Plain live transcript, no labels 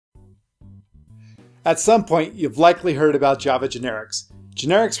At some point, you've likely heard about Java generics.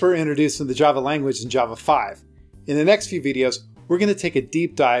 Generics were introduced in the Java language in Java 5. In the next few videos, we're going to take a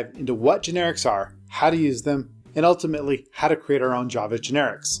deep dive into what generics are, how to use them, and ultimately how to create our own Java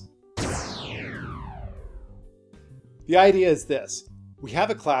generics. The idea is this. We have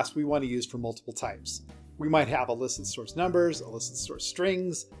a class we want to use for multiple types. We might have a list that stores numbers, a list that stores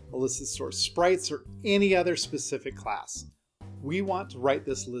strings, a list that stores sprites, or any other specific class. We want to write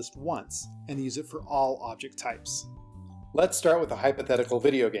this list once and use it for all object types. Let's start with a hypothetical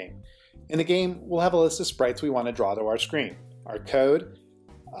video game. In the game, we'll have a list of sprites we want to draw to our screen. Our code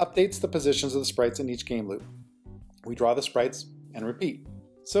updates the positions of the sprites in each game loop. We draw the sprites and repeat.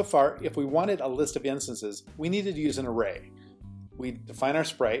 So far, if we wanted a list of instances, we needed to use an array. We define our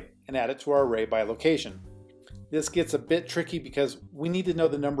sprite and add it to our array by location. This gets a bit tricky because we need to know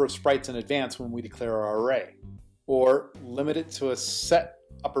the number of sprites in advance when we declare our array, or limit it to a set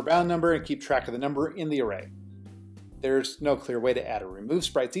upper bound number and keep track of the number in the array. There's no clear way to add or remove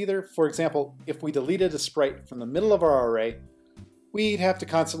sprites either. For example, if we deleted a sprite from the middle of our array, we'd have to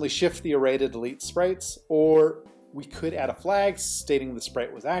constantly shift the array to delete sprites, or we could add a flag stating the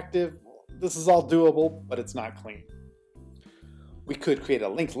sprite was active. This is all doable, but it's not clean. We could create a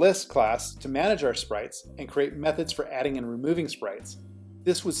linked list class to manage our sprites and create methods for adding and removing sprites.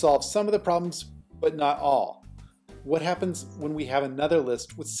 This would solve some of the problems, but not all. What happens when we have another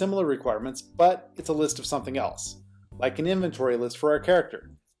list with similar requirements, but it's a list of something else, like an inventory list for our character?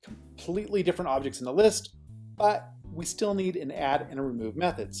 Completely different objects in the list, but we still need an add and a remove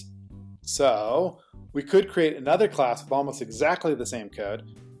methods. So we could create another class with almost exactly the same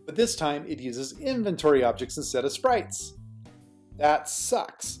code, but this time it uses inventory objects instead of sprites. That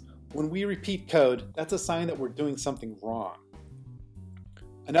sucks. When we repeat code, that's a sign that we're doing something wrong.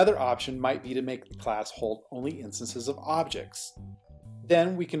 Another option might be to make the class hold only instances of objects.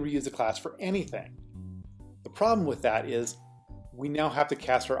 Then we can reuse the class for anything. The problem with that is we now have to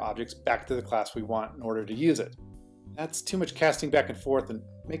cast our objects back to the class we want in order to use it. That's too much casting back and forth and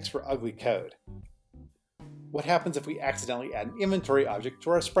makes for ugly code. What happens if we accidentally add an inventory object to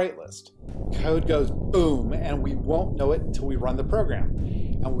our sprite list? Code goes boom, and we won't know it until we run the program.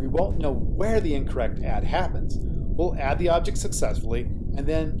 And we won't know where the incorrect add happens. We'll add the object successfully, and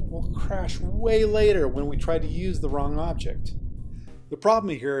then we'll crash way later when we try to use the wrong object. The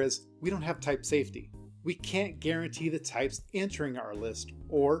problem here is we don't have type safety. We can't guarantee the types entering our list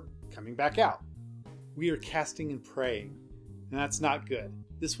or coming back out. We are casting and praying, and that's not good.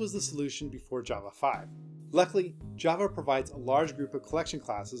 This was the solution before Java 5. Luckily, Java provides a large group of collection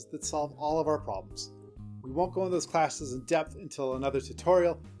classes that solve all of our problems. We won't go into those classes in depth until another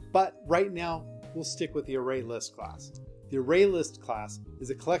tutorial, but right now we'll stick with the array list class. The array list class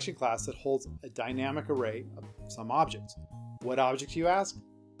is a collection class that holds a dynamic array of some objects. What object, you ask?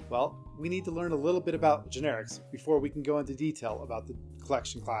 Well, we need to learn a little bit about generics before we can go into detail about the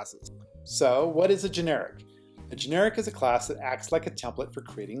collection classes. So, what is a generic? A generic is a class that acts like a template for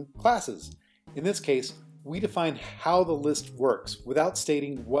creating classes. In this case, we define how the list works without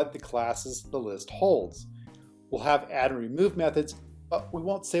stating what the classes the list holds. We'll have add and remove methods, but we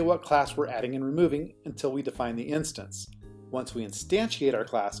won't say what class we're adding and removing until we define the instance. Once we instantiate our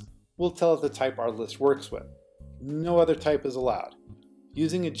class, we'll tell it the type our list works with. No other type is allowed.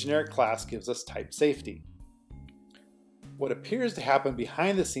 Using a generic class gives us type safety. What appears to happen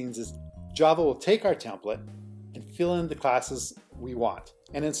behind the scenes is Java will take our template and fill in the classes we want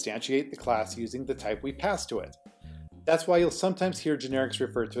and instantiate the class using the type we pass to it. That's why you'll sometimes hear generics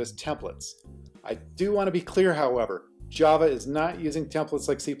referred to as templates. I do want to be clear, however, Java is not using templates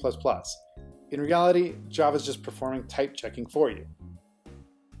like C++. In reality, Java is just performing type checking for you.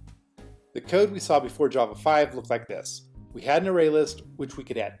 The code we saw before Java 5 looked like this. We had an array list which we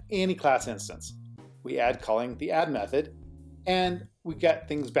could add any class instance. We add calling the add method, and we get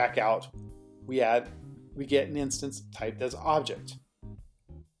things back out. We get an instance typed as object.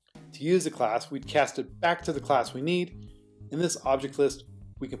 To use the class, we'd cast it back to the class we need. In this object list,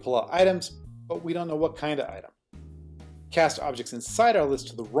 we can pull out items, but we don't know what kind of item. Cast objects inside our list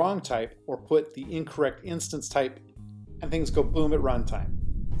to the wrong type or put the incorrect instance type, and things go boom at runtime.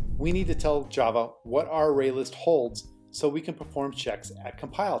 We need to tell Java what our array list holds so we can perform checks at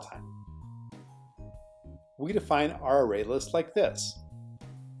compile time. We define our array list like this.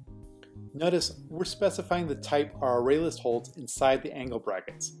 Notice we're specifying the type our array list holds inside the angle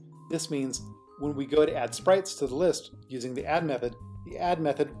brackets. This means when we go to add sprites to the list using the add method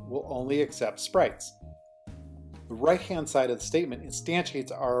will only accept sprites. The right-hand side of the statement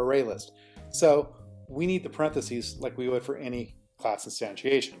instantiates our array list, so we need the parentheses like we would for any class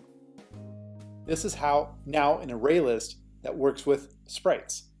instantiation. This is how now an array list that works with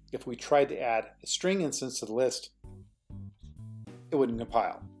sprites. if we tried to add a string instance to the list, it wouldn't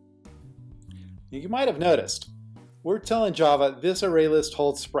compile. You might have noticed, we're telling Java this array list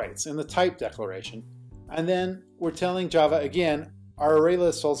holds sprites in the type declaration, and then we're telling Java again our array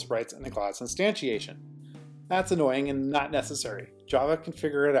list holds sprites in the class instantiation. That's annoying and not necessary. Java can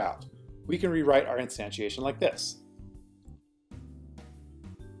figure it out. We can rewrite our instantiation like this.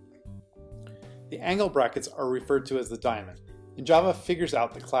 The angle brackets are referred to as the diamond, and Java figures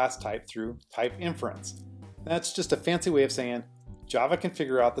out the class type through type inference. That's just a fancy way of saying Java can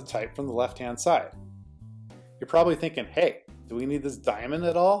figure out the type from the left-hand side. You're probably thinking, hey, do we need this diamond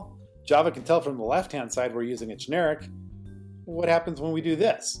at all? Java can tell from the left-hand side we're using a generic. What happens when we do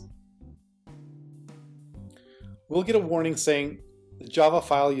this? We'll get a warning saying the Java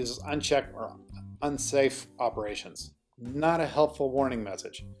file uses unchecked or unsafe operations. Not a helpful warning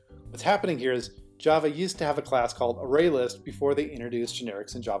message. What's happening here is Java used to have a class called ArrayList before they introduced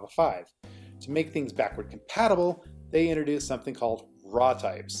generics in Java 5. To make things backward compatible, they introduced something called raw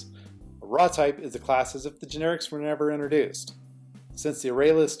types. A raw type is a class as if the generics were never introduced. Since the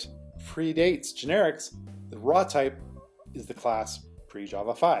ArrayList predates generics, the raw type is the class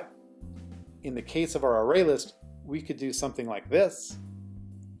pre-Java 5. In the case of our ArrayList, we could do something like this.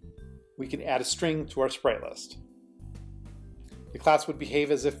 We could add a string to our sprite list. The class would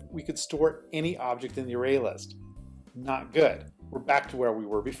behave as if we could store any object in the array list. Not good. We're back to where we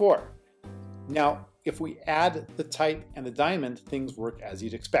were before. Now, if we add the type and the diamond, things work as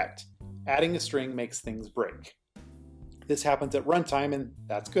you'd expect. Adding a string makes things break. This happens at runtime, and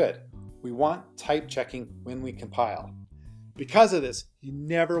that's good. We want type checking when we compile. Because of this, you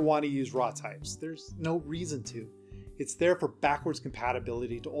never want to use raw types. There's no reason to. It's there for backwards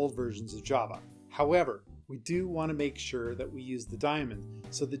compatibility to old versions of Java. However, we do want to make sure that we use the diamond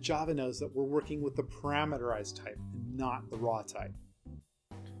so that Java knows that we're working with the parameterized type and not the raw type.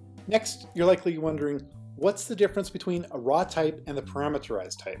 Next, you're likely wondering, what's the difference between a raw type and the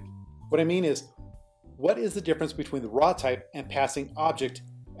parameterized type? What I mean is, what is the difference between the raw type and passing object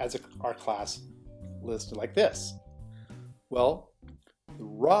as our class list like this? Well, the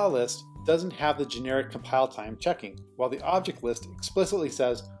raw list doesn't have the generic compile time checking, while the object list explicitly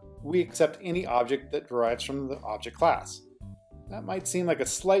says we accept any object that derives from the object class. That might seem like a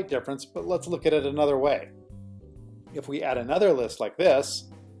slight difference, but let's look at it another way. If we add another list like this,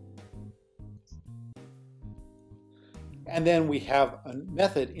 and then we have a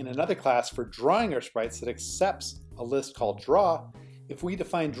method in another class for drawing our sprites that accepts a list called draw, if we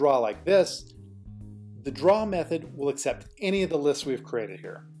define draw like this, the draw method will accept any of the lists we've created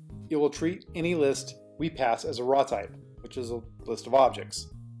here. It will treat any list we pass as a raw type, which is a list of objects.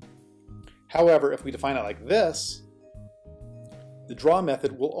 However, if we define it like this, the draw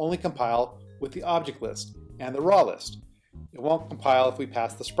method will only compile with the object list and the raw list. It won't compile if we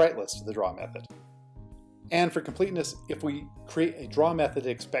pass the sprite list to the draw method. And for completeness, if we create a draw method that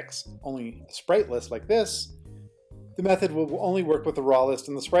expects only a sprite list like this, the method will only work with the raw list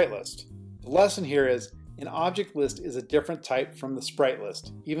and the sprite list. The lesson here is an object list is a different type from the sprite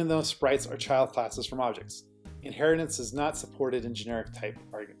list, even though sprites are child classes from objects. Inheritance is not supported in generic type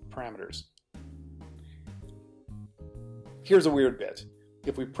parameters. Here's a weird bit.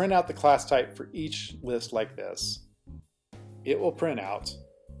 If we print out the class type for each list like this, it will print out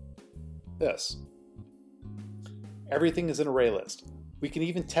this. Everything is an array list. We can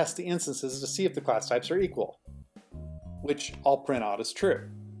even test the instances to see if the class types are equal, which I'll print out as true.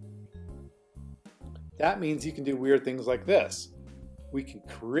 That means you can do weird things like this. We can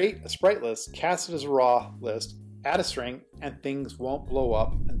create a sprite list, cast it as a raw list, add a string, and things won't blow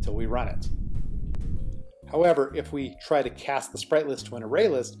up until we run it. However, if we try to cast the sprite list to an array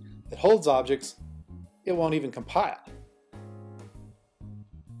list that holds objects, it won't even compile.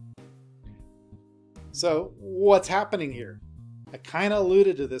 So what's happening here? I kind of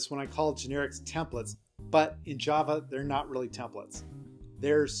alluded to this when I called generics templates, but in Java, they're not really templates.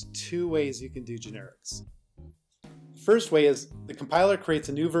 There's two ways you can do generics. The first way is the compiler creates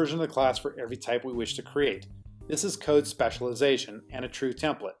a new version of the class for every type we wish to create. This is code specialization and a true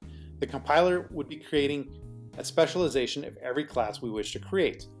template. The compiler would be creating a specialization of every class we wish to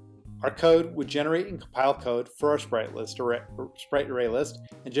create. Our code would generate and compile code for our sprite array list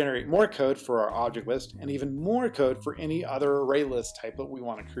and generate more code for our object list and even more code for any other array list type that we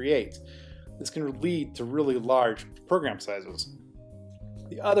want to create. This can lead to really large program sizes.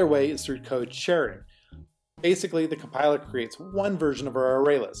 The other way is through code sharing. Basically, the compiler creates one version of our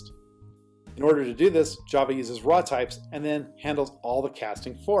array list. In order to do this, Java uses raw types and then handles all the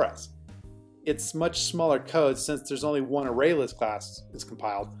casting for us. It's much smaller code since there's only one array list class is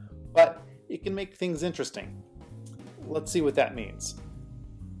compiled, but it can make things interesting. Let's see what that means.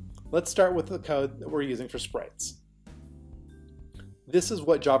 Let's start with the code that we're using for sprites. This is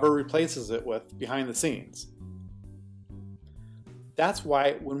what Java replaces it with behind the scenes. That's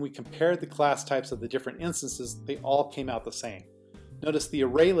why when we compared the class types of the different instances, they all came out the same. Notice the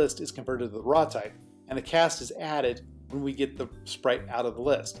array list is converted to the raw type, and the cast is added when we get the sprite out of the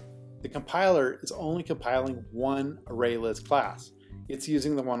list. The compiler is only compiling one array list class. It's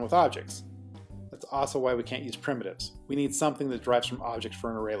using the one with objects. That's also why we can't use primitives. We need something that derives from objects for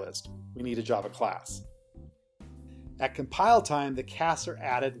an array list. We need a Java class. At compile time, the casts are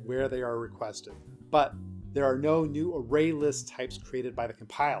added where they are requested, but there are no new array list types created by the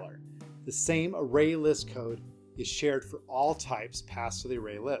compiler. The same array list code is shared for all types passed to the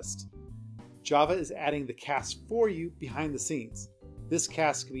array list. Java is adding the cast for you behind the scenes. This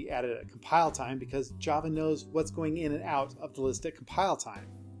cast can be added at compile time because Java knows what's going in and out of the list at compile time.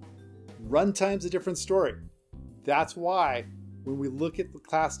 Runtime's a different story. That's why when we look at the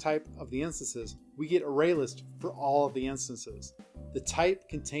class type of the instances, we get array list for all of the instances. The type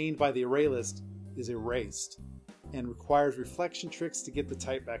contained by the array list is erased and requires reflection tricks to get the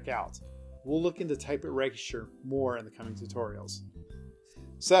type back out. We'll look into type erasure more in the coming tutorials.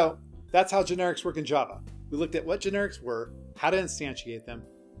 So that's how generics work in Java. We looked at what generics were, how to instantiate them,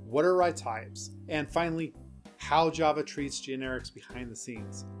 what are right types, and finally, how Java treats generics behind the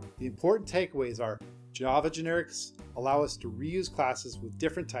scenes. The important takeaways are Java generics allow us to reuse classes with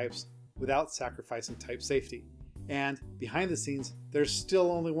different types without sacrificing type safety. And behind the scenes, there's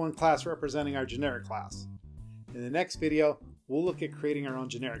still only one class representing our generic class. In the next video, we'll look at creating our own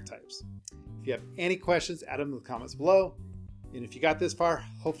generic types. If you have any questions, add them in the comments below. And if you got this far,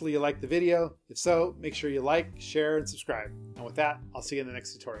 hopefully you liked the video. If so, make sure you like, share, and subscribe. And with that, I'll see you in the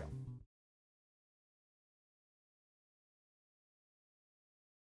next tutorial.